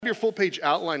Your full page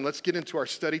outline, let's get into our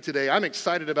study today. I'm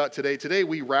excited about today. Today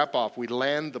we wrap off, we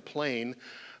land the plane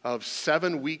of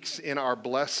 7 weeks in our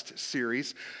Blessed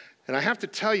series. And I have to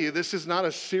tell you, this is not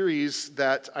a series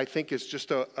that I think is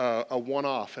just a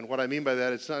one-off. And what I mean by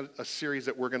that, it's not a series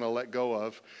that we're going to let go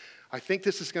of. I think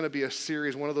this is going to be a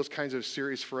series, one of those kinds of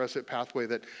series for us at Pathway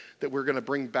that we're going to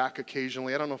bring back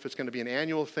occasionally. I don't know if it's going to be an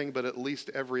annual thing, but at least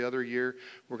every other year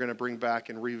we're going to bring back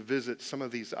and revisit some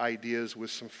of these ideas with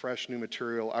some fresh new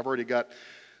material. I've already got,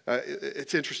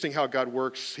 it's interesting how God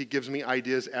works. He gives me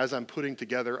ideas as I'm putting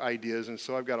together ideas, and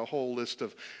so I've got a whole list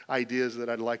of ideas that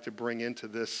I'd like to bring into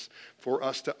this for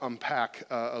us to unpack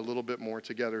a little bit more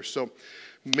together. So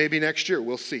maybe next year,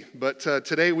 we'll see. But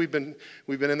today we've been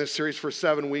in this series for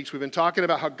 7 weeks. We've been talking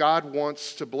about how God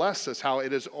wants to bless us, how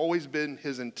it has always been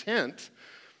His intent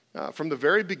from the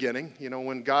very beginning. You know,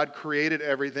 when God created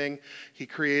everything, He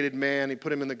created man, He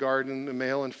put him in the garden, the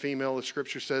male and female, the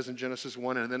Scripture says in Genesis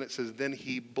 1, and then it says, then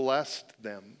He blessed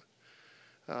them.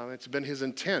 It's been His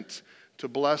intent to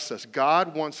bless us.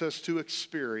 God wants us to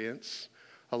experience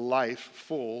a life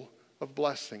full of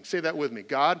blessing. Say that with me.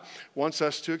 God wants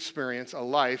us to experience a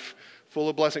life full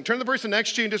of blessing. Turn to the person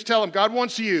next to you and just tell him, God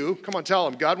wants you. Come on, tell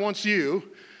him, God wants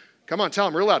you. Come on, tell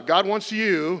him real loud. God wants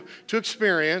you to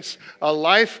experience a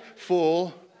life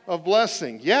full of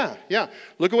blessing. Yeah.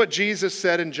 Look at what Jesus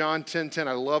said in John 10:10.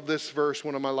 I love this verse,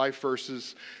 one of my life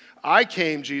verses. I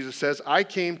came, Jesus says, I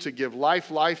came to give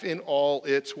life in all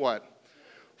its what?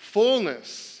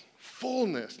 Fullness.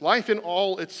 Life in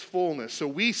all its fullness. So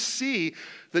we see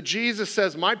that Jesus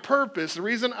says, my purpose, the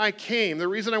reason I came, the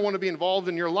reason I want to be involved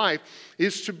in your life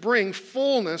is to bring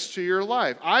fullness to your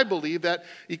life. I believe that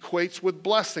equates with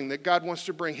blessing, that God wants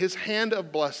to bring His hand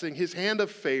of blessing, His hand of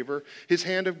favor, His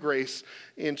hand of grace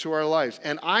into our lives.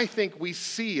 And I think we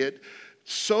see it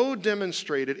so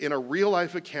demonstrated in a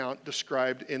real-life account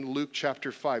described in Luke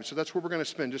chapter 5. So that's where we're going to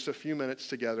spend just a few minutes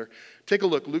together. Take a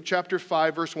look, Luke chapter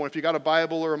 5, verse 1. If you got a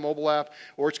Bible or a mobile app,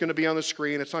 or it's going to be on the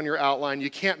screen, it's on your outline. You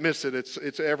can't miss it.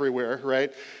 It's everywhere,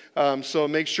 right? So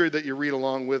make sure that you read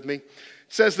along with me. It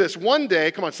says this, one day,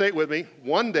 come on, say it with me,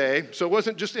 one day, so it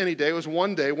wasn't just any day, it was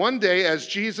one day as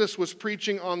Jesus was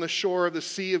preaching on the shore of the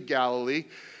Sea of Galilee,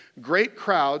 great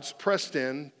crowds pressed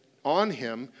in on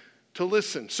Him to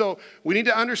listen. So we need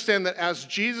to understand that as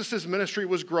Jesus' ministry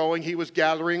was growing, He was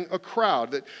gathering a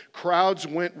crowd, that crowds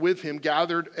went with Him,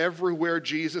 gathered everywhere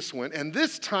Jesus went. And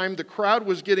this time the crowd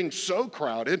was getting so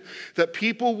crowded that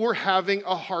people were having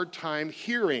a hard time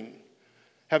hearing.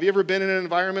 Have you ever been in an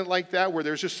environment like that where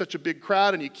there's just such a big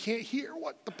crowd and you can't hear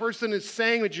what the person is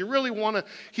saying that you really want to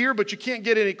hear, but you can't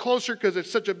get any closer because it's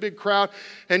such a big crowd?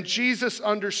 And Jesus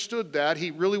understood that.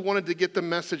 He really wanted to get the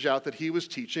message out that He was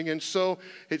teaching. And so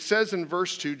it says in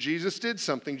verse 2, Jesus did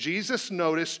something. Jesus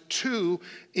noticed 2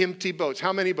 empty boats.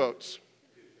 How many boats?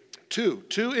 Two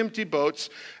empty boats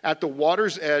at the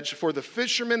water's edge, for the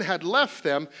fishermen had left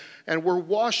them and were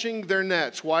washing their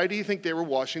nets. Why do you think they were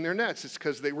washing their nets? It's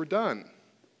because they were done.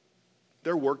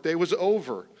 Their workday was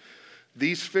over.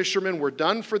 These fishermen were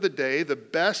done for the day. The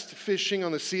best fishing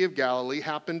on the Sea of Galilee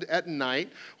happened at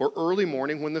night or early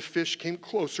morning when the fish came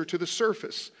closer to the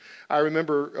surface. I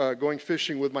remember going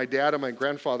fishing with my dad and my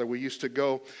grandfather. We used to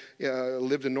go,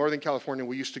 lived in Northern California.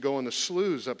 We used to go in the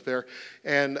sloughs up there.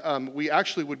 And we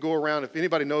actually would go around, if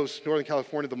anybody knows Northern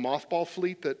California, the mothball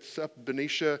fleet that's up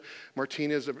Benicia,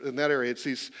 Martinez, in that area. It's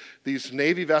these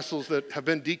Navy vessels that have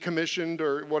been decommissioned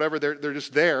or whatever. They're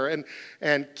just there.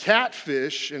 And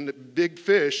catfish and the big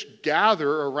fish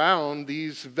gather around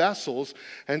these vessels.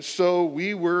 And so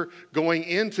we were going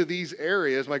into these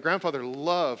areas. My grandfather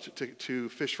loved to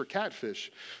fish for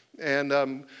catfish. And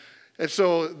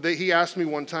so he asked me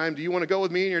one time, do you want to go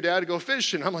with me and your dad to go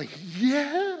fishing? I'm like,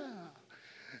 yeah.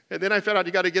 And then I found out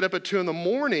you got to get up at 2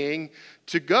 a.m.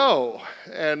 to go.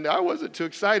 And I wasn't too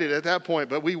excited at that point.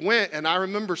 But we went, and I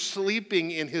remember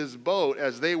sleeping in his boat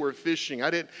as they were fishing. I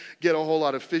didn't get a whole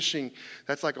lot of fishing.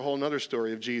 That's like a whole other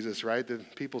story of Jesus, right? The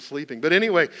people sleeping. But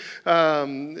anyway,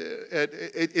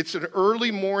 it's an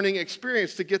early morning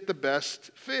experience to get the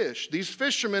best fish. These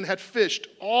fishermen had fished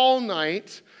all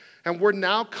night and were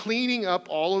now cleaning up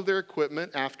all of their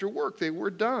equipment after work. They were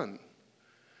done.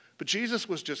 But Jesus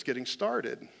was just getting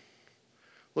started.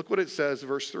 Look what it says,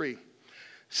 verse 3.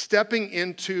 Stepping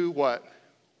into what?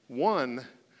 One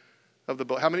of the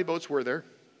boats. How many boats were there?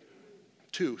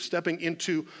 2. Stepping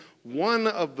into one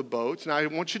of the boats. Now I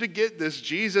want you to get this.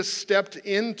 Jesus stepped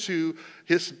into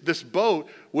this boat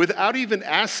without even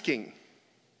asking.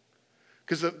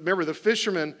 Because remember, the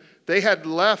fishermen, they had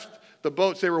left the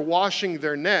boats. They were washing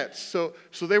their nets. So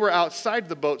they were outside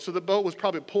the boat. So the boat was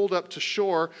probably pulled up to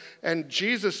shore. And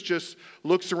Jesus just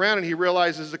looks around and he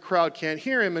realizes the crowd can't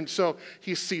hear him. And so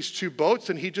he sees two boats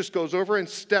and he just goes over and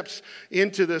steps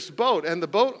into this boat. And the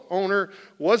boat owner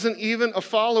wasn't even a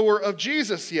follower of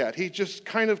Jesus yet. He just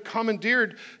kind of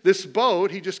commandeered this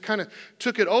boat. He just kind of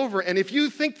took it over. And if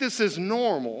you think this is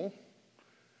normal,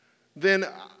 then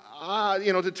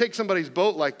to take somebody's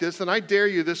boat like this, then I dare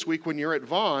you this week when you're at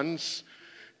Vaughn's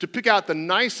to pick out the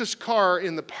nicest car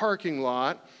in the parking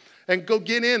lot and go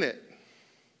get in it.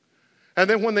 And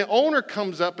then when the owner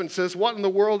comes up and says, "What in the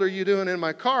world are you doing in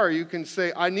my car?" you can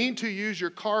say, "I need to use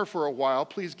your car for a while.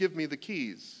 Please give me the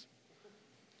keys."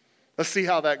 Let's see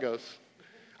how that goes.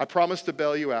 I promise to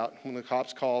bail you out when the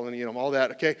cops call and, all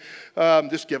that, okay?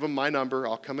 Just give them my number.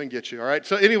 I'll come and get you, all right?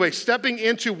 So anyway, stepping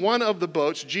into one of the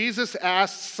boats, Jesus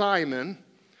asked Simon,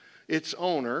 its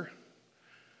owner.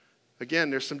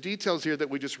 Again, there's some details here that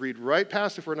we just read right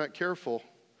past if we're not careful.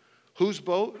 Whose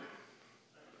boat?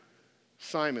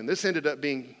 Simon. This ended up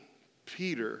being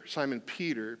Peter, Simon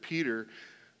Peter. Peter,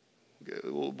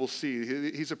 we'll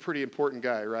see. He's a pretty important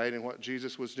guy, right? And what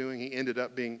Jesus was doing, he ended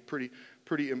up being pretty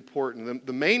important.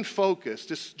 The main focus,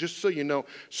 just so you know,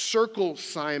 circle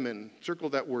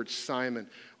that word Simon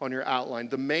on your outline.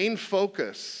 The main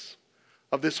focus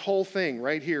of this whole thing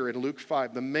right here in Luke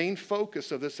 5, the main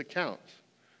focus of this account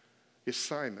is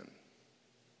Simon.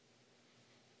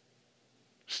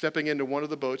 Stepping into one of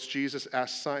the boats, Jesus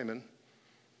asked Simon,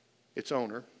 its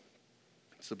owner.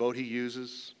 It's the boat he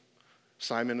uses.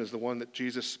 Simon is the one that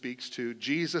Jesus speaks to.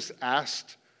 Jesus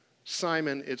asked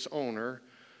Simon, its owner,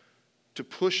 to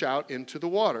push out into the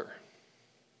water.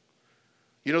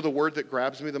 You know the word that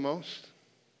grabs me the most?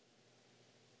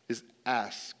 Is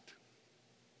asked.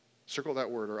 Circle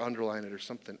that word or underline it or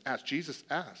something. Asked. Jesus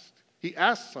asked. He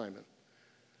asked Simon.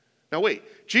 Now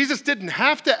wait, Jesus didn't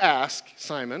have to ask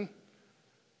Simon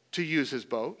to use his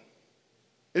boat.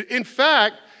 In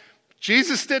fact,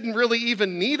 Jesus didn't really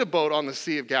even need a boat on the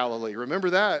Sea of Galilee. Remember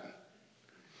that?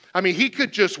 I mean, he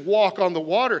could just walk on the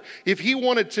water. If he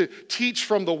wanted to teach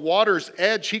from the water's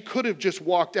edge, he could have just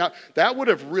walked out. That would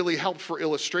have really helped for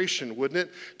illustration, wouldn't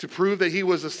it? To prove that he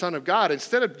was the Son of God.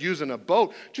 Instead of using a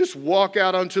boat, just walk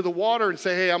out onto the water and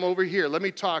say, "Hey, I'm over here. Let me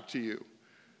talk to you."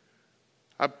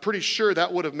 I'm pretty sure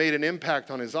that would have made an impact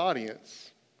on his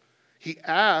audience. He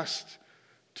asked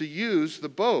to use the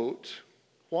boat.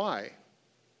 Why?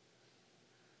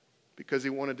 Because he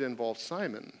wanted to involve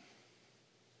Simon.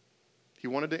 He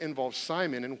wanted to involve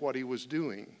Simon in what he was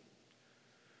doing.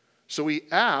 So he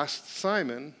asked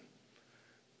Simon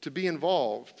to be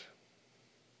involved.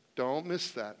 Don't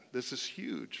miss that. This is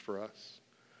huge for us.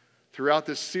 Throughout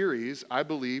this series, I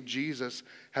believe Jesus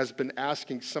has been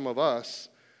asking some of us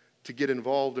to get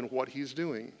involved in what he's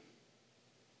doing.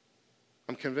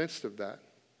 I'm convinced of that.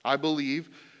 I believe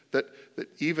that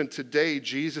even today,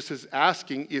 Jesus is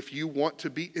asking if you want to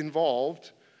be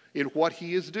involved in what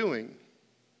he is doing.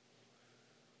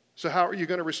 So how are you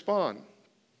going to respond?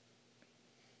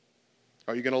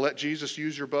 Are you going to let Jesus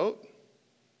use your boat?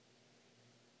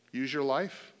 Use your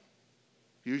life?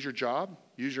 Use your job?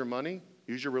 Use your money?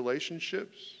 Use your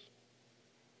relationships?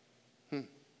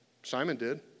 Simon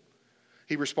did.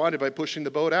 He responded by pushing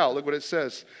the boat out. Look what it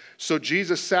says. So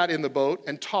Jesus sat in the boat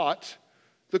and taught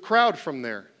the crowd from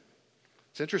there.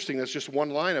 It's interesting, that's just one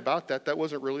line about that. That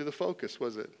wasn't really the focus,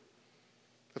 was it?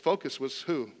 The focus was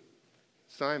who?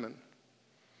 Simon.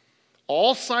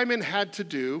 All Simon had to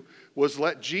do was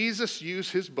let Jesus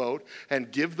use his boat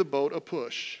and give the boat a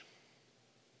push.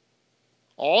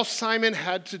 All Simon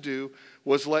had to do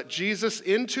was let Jesus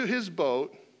into his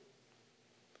boat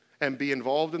and be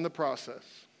involved in the process.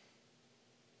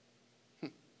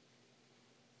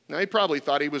 Now, he probably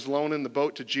thought he was loaning the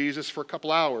boat to Jesus for a couple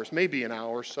hours, maybe an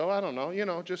hour or so. I don't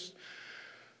know, just,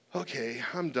 okay,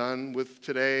 I'm done with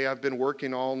today. I've been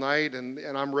working all night, and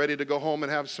I'm ready to go home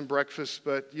and have some breakfast.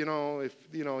 But, if,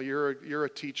 you're a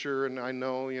teacher, and I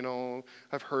know,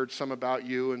 I've heard some about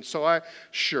you. And so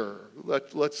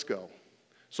let's go.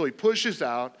 So he pushes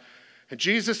out, and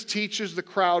Jesus teaches the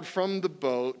crowd from the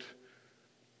boat.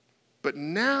 But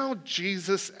now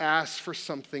Jesus asks for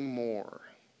something more.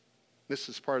 This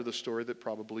is part of the story that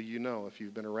probably you know if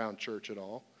you've been around church at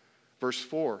all. Verse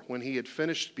 4, when he had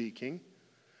finished speaking,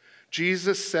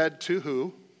 Jesus said to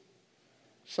who?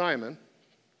 Simon,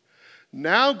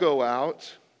 now go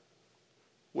out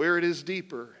where it is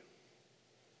deeper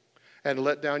and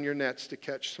let down your nets to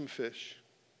catch some fish.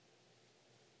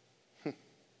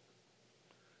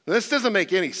 This doesn't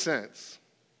make any sense.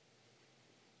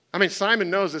 I mean, Simon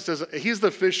knows this. He's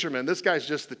the fisherman. This guy's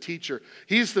just the teacher.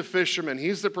 He's the fisherman.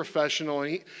 He's the professional.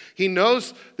 And he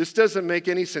knows this doesn't make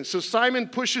any sense. So Simon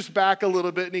pushes back a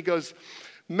little bit and he goes,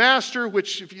 Master,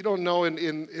 which if you don't know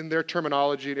in their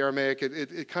terminology in Aramaic,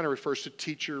 it kind of refers to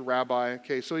teacher, rabbi.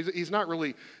 Okay, so he's not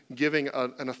really giving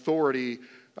an authority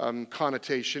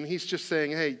connotation. He's just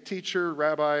saying, hey, teacher,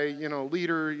 rabbi,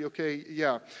 leader, okay,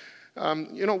 yeah.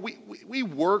 We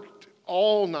worked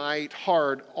all night,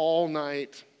 hard all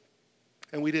night,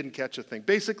 and we didn't catch a thing.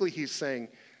 Basically, he's saying,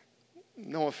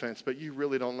 no offense, but you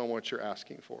really don't know what you're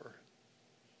asking for.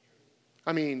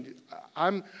 I mean,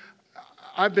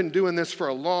 I've been doing this for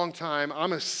a long time.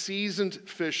 I'm a seasoned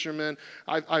fisherman.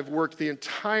 I've worked the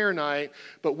entire night,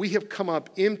 but we have come up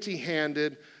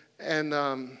empty-handed,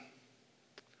 and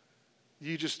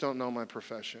you just don't know my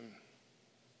profession.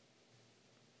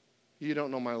 You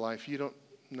don't know my life. You don't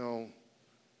know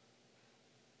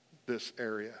this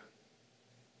area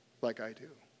like I do.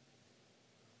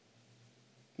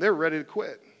 They're ready to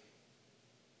quit.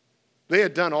 They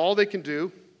had done all they can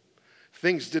do.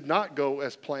 Things did not go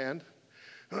as planned.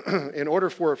 In order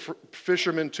for a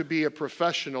fisherman to be a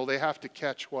professional, they have to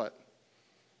catch what?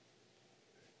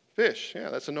 Fish. Yeah,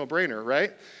 that's a no-brainer,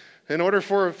 right? In order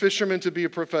for a fisherman to be a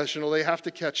professional, they have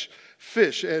to catch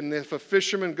fish. And if a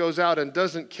fisherman goes out and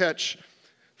doesn't catch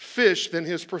fish, then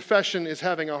his profession is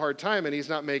having a hard time and he's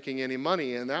not making any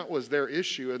money. And that was their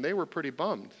issue, and they were pretty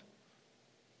bummed.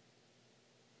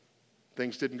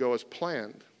 Things didn't go as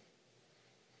planned.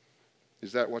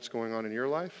 Is that what's going on in your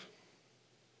life?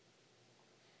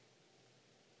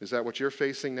 Is that what you're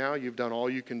facing now? You've done all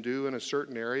you can do in a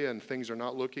certain area and things are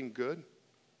not looking good?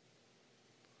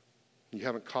 You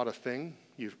haven't caught a thing?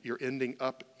 You're ending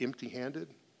up empty-handed?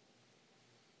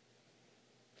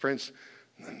 Friends,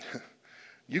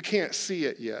 you can't see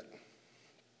it yet,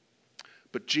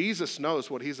 but Jesus knows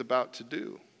what he's about to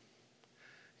do.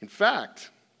 In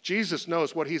fact, Jesus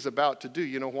knows what he's about to do.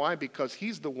 You know why? Because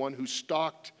he's the one who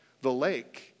stocked the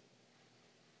lake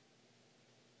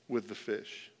with the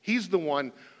fish. He's the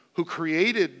one who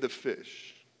created the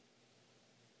fish.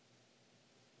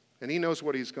 And he knows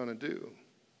what he's going to do.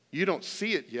 You don't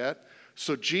see it yet.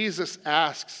 So Jesus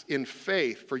asks in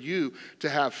faith for you to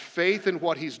have faith in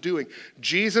what he's doing.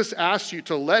 Jesus asks you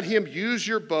to let him use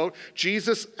your boat.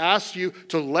 Jesus asks you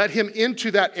to let him into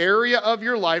that area of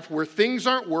your life where things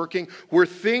aren't working, where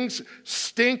things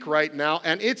stink right now.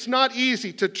 And it's not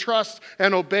easy to trust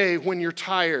and obey when you're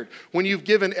tired, when you've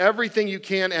given everything you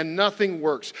can and nothing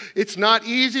works. It's not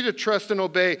easy to trust and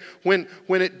obey when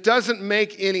it doesn't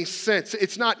make any sense.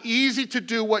 It's not easy to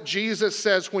do what Jesus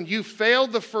says when you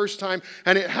failed the first time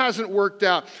and it hasn't worked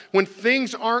out. When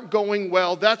things aren't going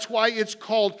well, that's why it's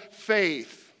called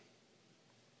faith.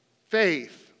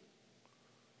 Faith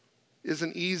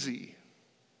isn't easy.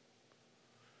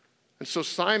 And so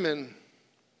Simon,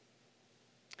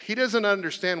 he doesn't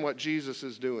understand what Jesus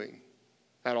is doing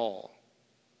at all.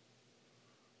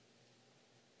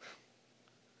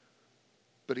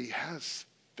 But he has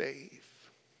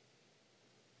faith.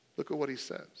 Look at what he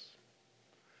says.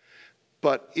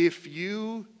 But if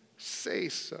you say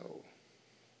so,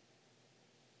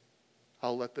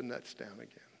 I'll let the nets down again.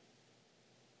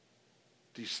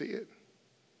 Do you see it?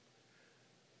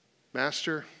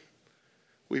 Master,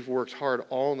 we've worked hard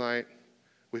all night.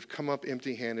 We've come up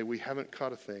empty-handed. We haven't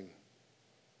caught a thing.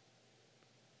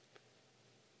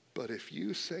 But if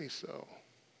you say so,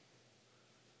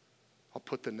 I'll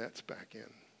put the nets back in.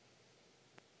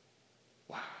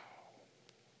 Wow.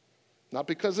 Not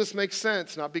because this makes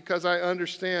sense, not because I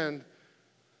understand,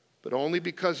 but only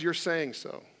because you're saying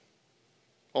so.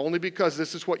 Only because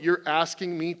this is what you're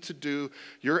asking me to do.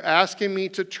 You're asking me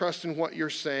to trust in what you're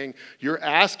saying. You're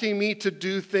asking me to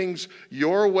do things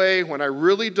your way when I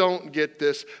really don't get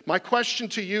this. My question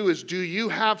to you is, do you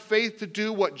have faith to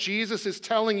do what Jesus is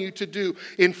telling you to do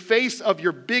in face of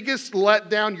your biggest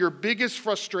letdown, your biggest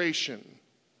frustration?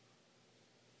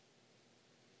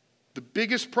 The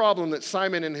biggest problem that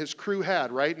Simon and his crew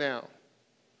had right now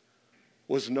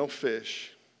was no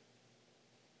fish.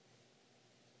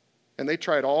 And they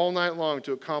tried all night long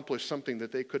to accomplish something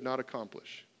that they could not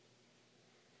accomplish.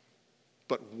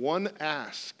 But one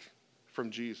ask from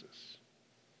Jesus.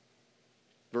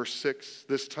 Verse 6,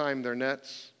 this time their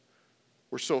nets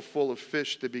were so full of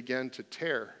fish they began to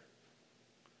tear.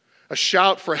 A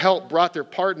shout for help brought their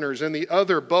partners in the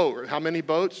other boat. How many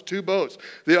boats? 2 boats.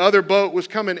 The other boat was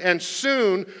coming, and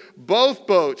soon both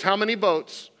boats, how many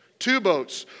boats? 2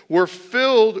 boats, were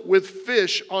filled with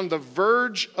fish on the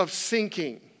verge of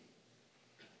sinking.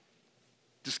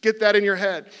 Just get that in your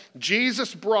head.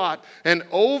 Jesus brought an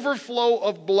overflow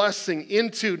of blessing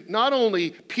into not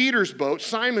only Peter's boat,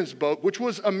 Simon's boat, which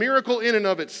was a miracle in and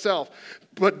of itself,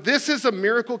 but this is a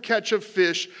miracle catch of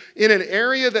fish in an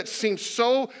area that seems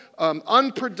so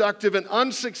unproductive and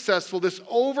unsuccessful. This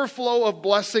overflow of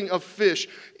blessing of fish,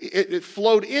 it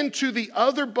flowed into the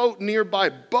other boat nearby.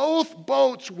 Both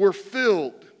boats were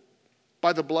filled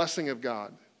by the blessing of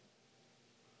God.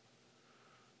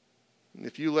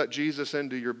 If you let Jesus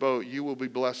into your boat, you will be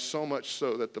blessed so much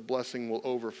so that the blessing will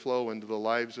overflow into the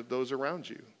lives of those around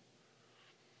you.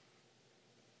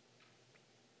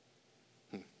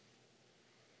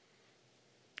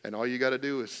 And all you got to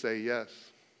do is say yes.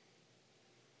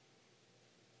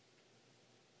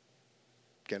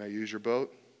 Can I use your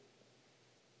boat?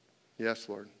 Yes,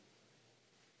 Lord.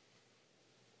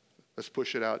 Let's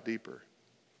push it out deeper.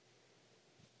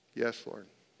 Yes, Lord.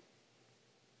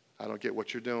 I don't get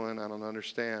what you're doing. I don't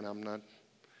understand. I'm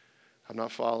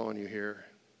not following you here.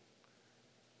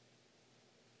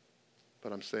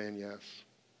 But I'm saying yes.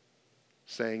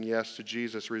 Saying yes to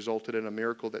Jesus resulted in a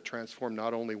miracle that transformed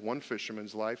not only one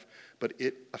fisherman's life, but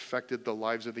it affected the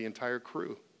lives of the entire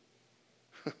crew.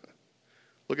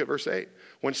 Look at verse 8.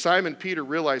 When Simon Peter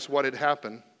realized what had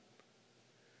happened,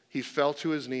 he fell to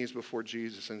his knees before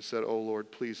Jesus and said, "Oh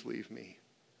Lord, please leave me.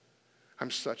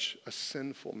 I'm such a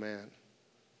sinful man."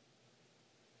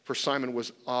 For Simon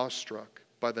was awestruck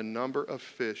by the number of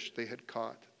fish they had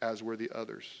caught, as were the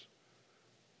others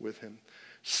with him.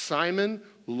 Simon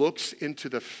looks into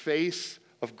the face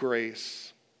of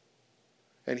grace,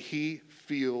 and he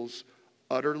feels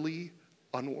utterly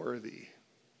unworthy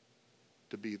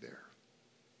to be there.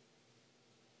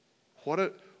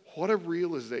 What a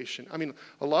realization. I mean,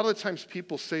 a lot of the times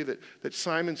people say that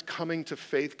Simon's coming to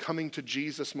faith, coming to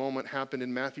Jesus moment happened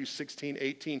in Matthew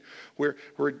 16:18,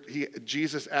 where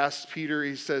Jesus asks Peter,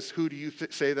 he says, "Who do you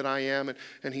say that I am?"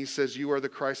 And he says, "You are the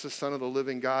Christ, the Son of the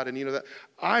living God." And you know that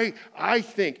I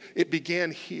think it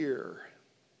began here.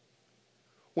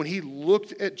 When he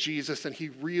looked at Jesus and he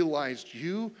realized,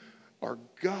 you are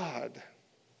God.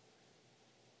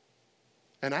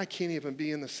 And I can't even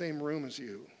be in the same room as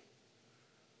you.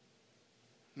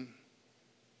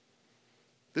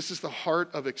 This is the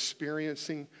heart of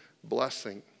experiencing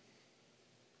blessing.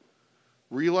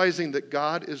 Realizing that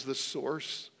God is the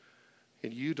source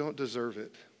and you don't deserve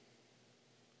it.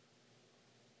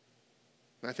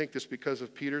 And I think this because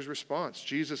of Peter's response.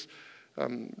 Jesus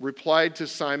replied to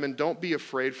Simon, "Don't be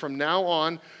afraid. From now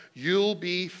on, you'll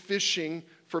be fishing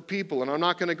for people." And I'm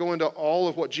not going to go into all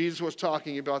of what Jesus was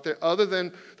talking about there, other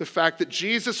than the fact that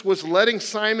Jesus was letting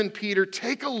Simon Peter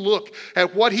take a look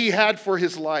at what he had for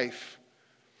his life.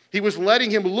 He was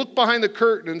letting him look behind the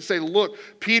curtain and say, "Look,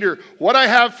 Peter, what I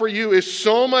have for you is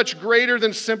so much greater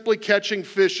than simply catching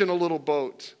fish in a little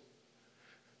boat.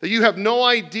 That you have no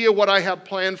idea what I have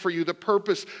planned for you, the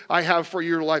purpose I have for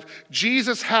your life."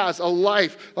 Jesus has a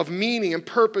life of meaning and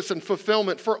purpose and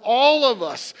fulfillment for all of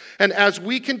us. And as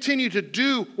we continue to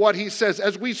do what he says,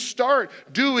 as we start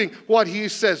doing what he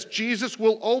says, Jesus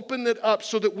will open it up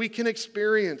so that we can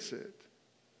experience it.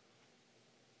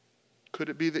 Could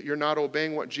it be that you're not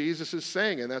obeying what Jesus is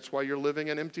saying and that's why you're living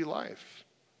an empty life?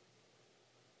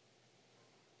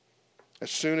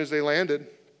 As soon as they landed,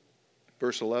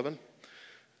 verse 11,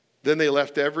 then they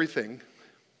left everything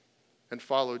and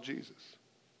followed Jesus.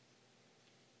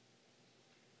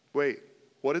 Wait,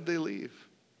 what did they leave?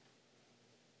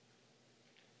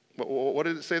 What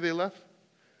did it say they left?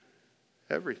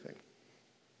 Everything.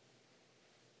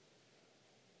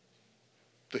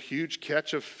 The huge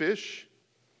catch of fish,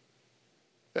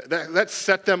 that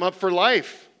set them up for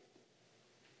life.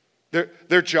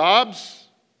 Their jobs,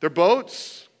 their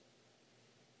boats,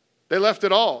 they left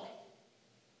it all.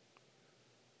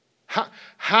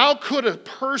 How could a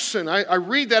person, I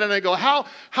read that and I go,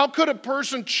 how could a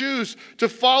person choose to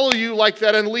follow you like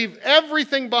that and leave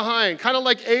everything behind? Kind of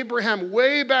like Abraham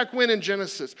way back when in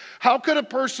Genesis. How could a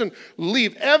person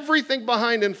leave everything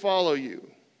behind and follow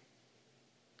you?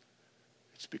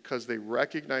 It's because they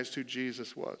recognized who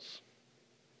Jesus was.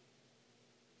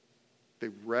 They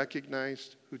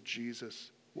recognized who Jesus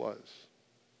was.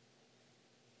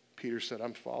 Peter said,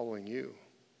 "I'm following you."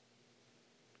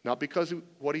 Not because of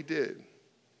what he did,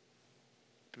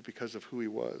 but because of who he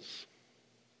was.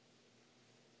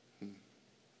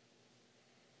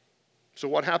 So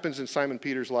what happens in Simon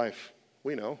Peter's life?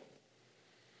 We know.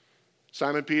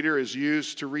 Simon Peter is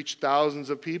used to reach thousands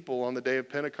of people on the day of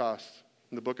Pentecost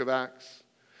in the book of Acts.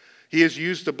 He is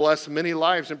used to bless many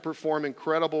lives and perform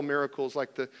incredible miracles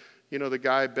like the You know, the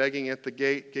guy begging at the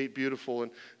gate beautiful,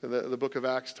 and the book of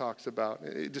Acts talks about.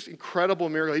 Just incredible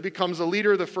miracle. He becomes a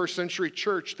leader of the first century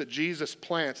church that Jesus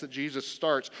plants, that Jesus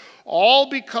starts, all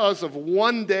because of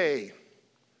one day.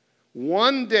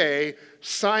 One day,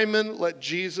 Simon let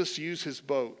Jesus use his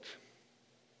boat.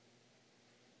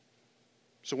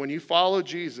 So when you follow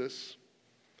Jesus,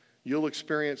 you'll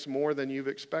experience more than you've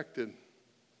expected.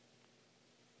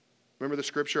 Remember the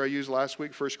scripture I used last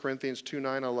week, 1 Corinthians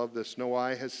 2:9? I love this. No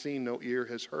eye has seen, no ear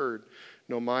has heard,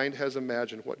 no mind has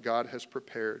imagined what God has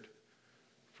prepared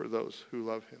for those who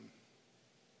love him.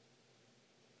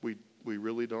 We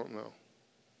really don't know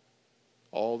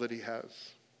all that he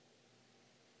has.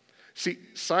 See,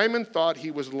 Simon thought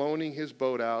he was loaning his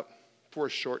boat out for a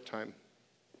short time.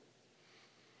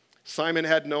 Simon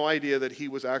had no idea that he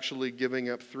was actually giving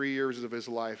up 3 years of his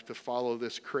life to follow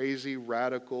this crazy,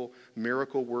 radical,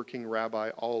 miracle-working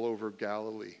rabbi all over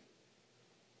Galilee.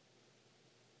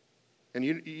 And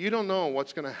you don't know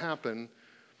what's going to happen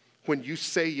when you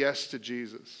say yes to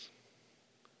Jesus.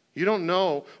 You don't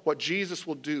know what Jesus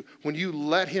will do when you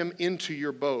let him into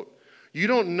your boat. You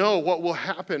don't know what will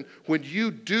happen when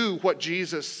you do what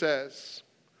Jesus says.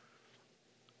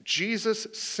 Jesus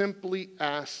simply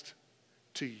asked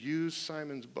to use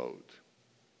Simon's boat.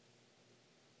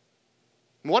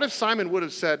 And what if Simon would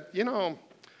have said, you know,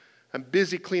 I'm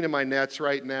busy cleaning my nets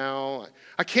right now.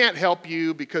 I can't help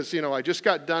you because, you know, I just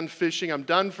got done fishing. I'm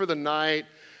done for the night.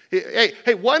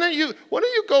 Hey, why don't you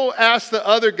go ask the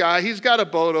other guy? He's got a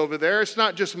boat over there. It's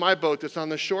not just my boat that's on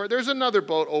the shore. There's another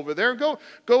boat over there.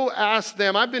 Go ask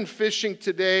them. I've been fishing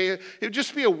today. It would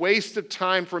just be a waste of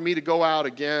time for me to go out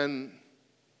again.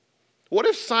 What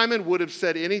if Simon would have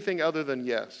said anything other than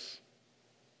yes?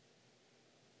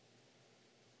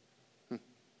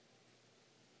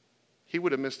 He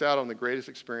would have missed out on the greatest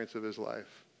experience of his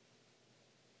life.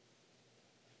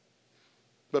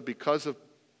 But because of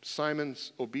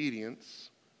Simon's obedience,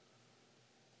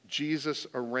 Jesus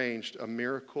arranged a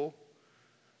miracle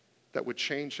that would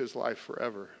change his life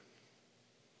forever.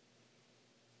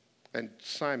 And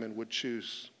Simon would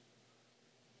choose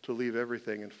to leave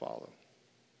everything and follow.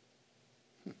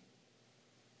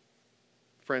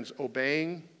 Friends,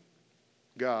 obeying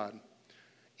God,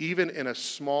 even in a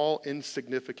small,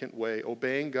 insignificant way,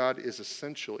 obeying God is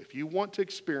essential. If you want to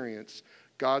experience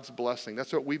God's blessing,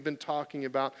 that's what we've been talking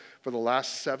about for the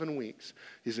last 7 weeks,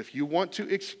 is if you want to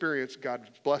experience God's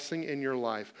blessing in your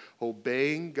life,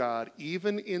 obeying God,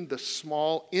 even in the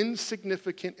small,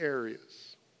 insignificant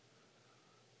areas,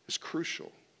 is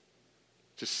crucial.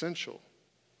 It's essential.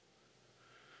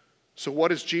 So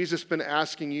what has Jesus been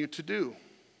asking you to do?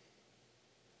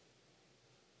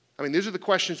 I mean, these are the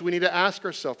questions we need to ask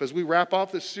ourselves as we wrap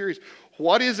off this series.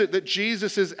 What is it that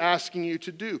Jesus is asking you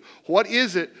to do? What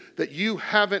is it that you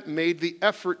haven't made the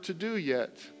effort to do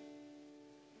yet?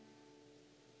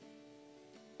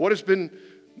 What has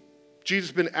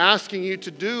Jesus been asking you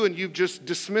to do and you've just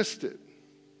dismissed it?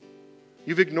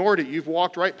 You've ignored it. You've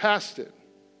walked right past it.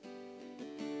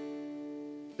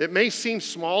 It may seem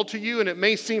small to you, and it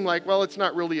may seem like, well, it's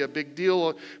not really a big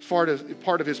deal, part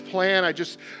of his plan.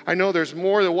 I know there's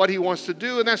more than what he wants to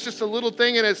do, and that's just a little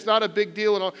thing, and it's not a big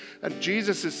deal. And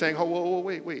Jesus is saying, oh, whoa,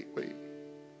 wait.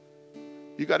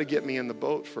 You got to get me in the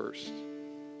boat first.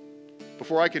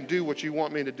 Before I can do what you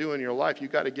want me to do in your life, you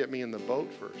got to get me in the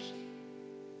boat first.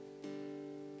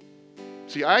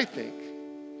 See, I think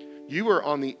you are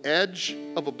on the edge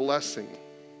of a blessing.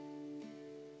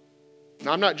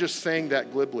 Now, I'm not just saying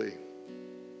that glibly.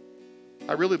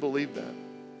 I really believe that.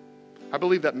 I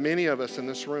believe that many of us in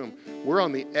this room, we're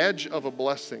on the edge of a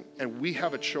blessing, and we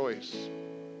have a choice.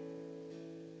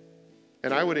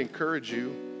 And I would encourage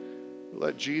you,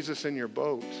 let Jesus in your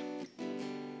boat.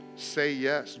 Say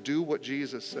yes. Do what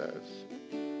Jesus says.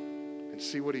 And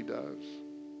see what he does.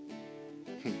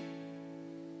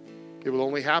 It will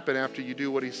only happen after you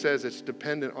do what he says. It's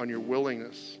dependent on your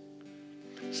willingness.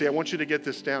 See, I want you to get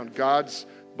this down. God's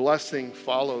blessing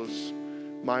follows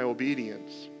my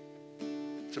obedience.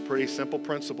 It's a pretty simple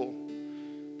principle,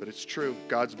 but it's true.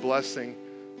 God's blessing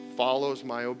follows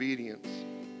my obedience.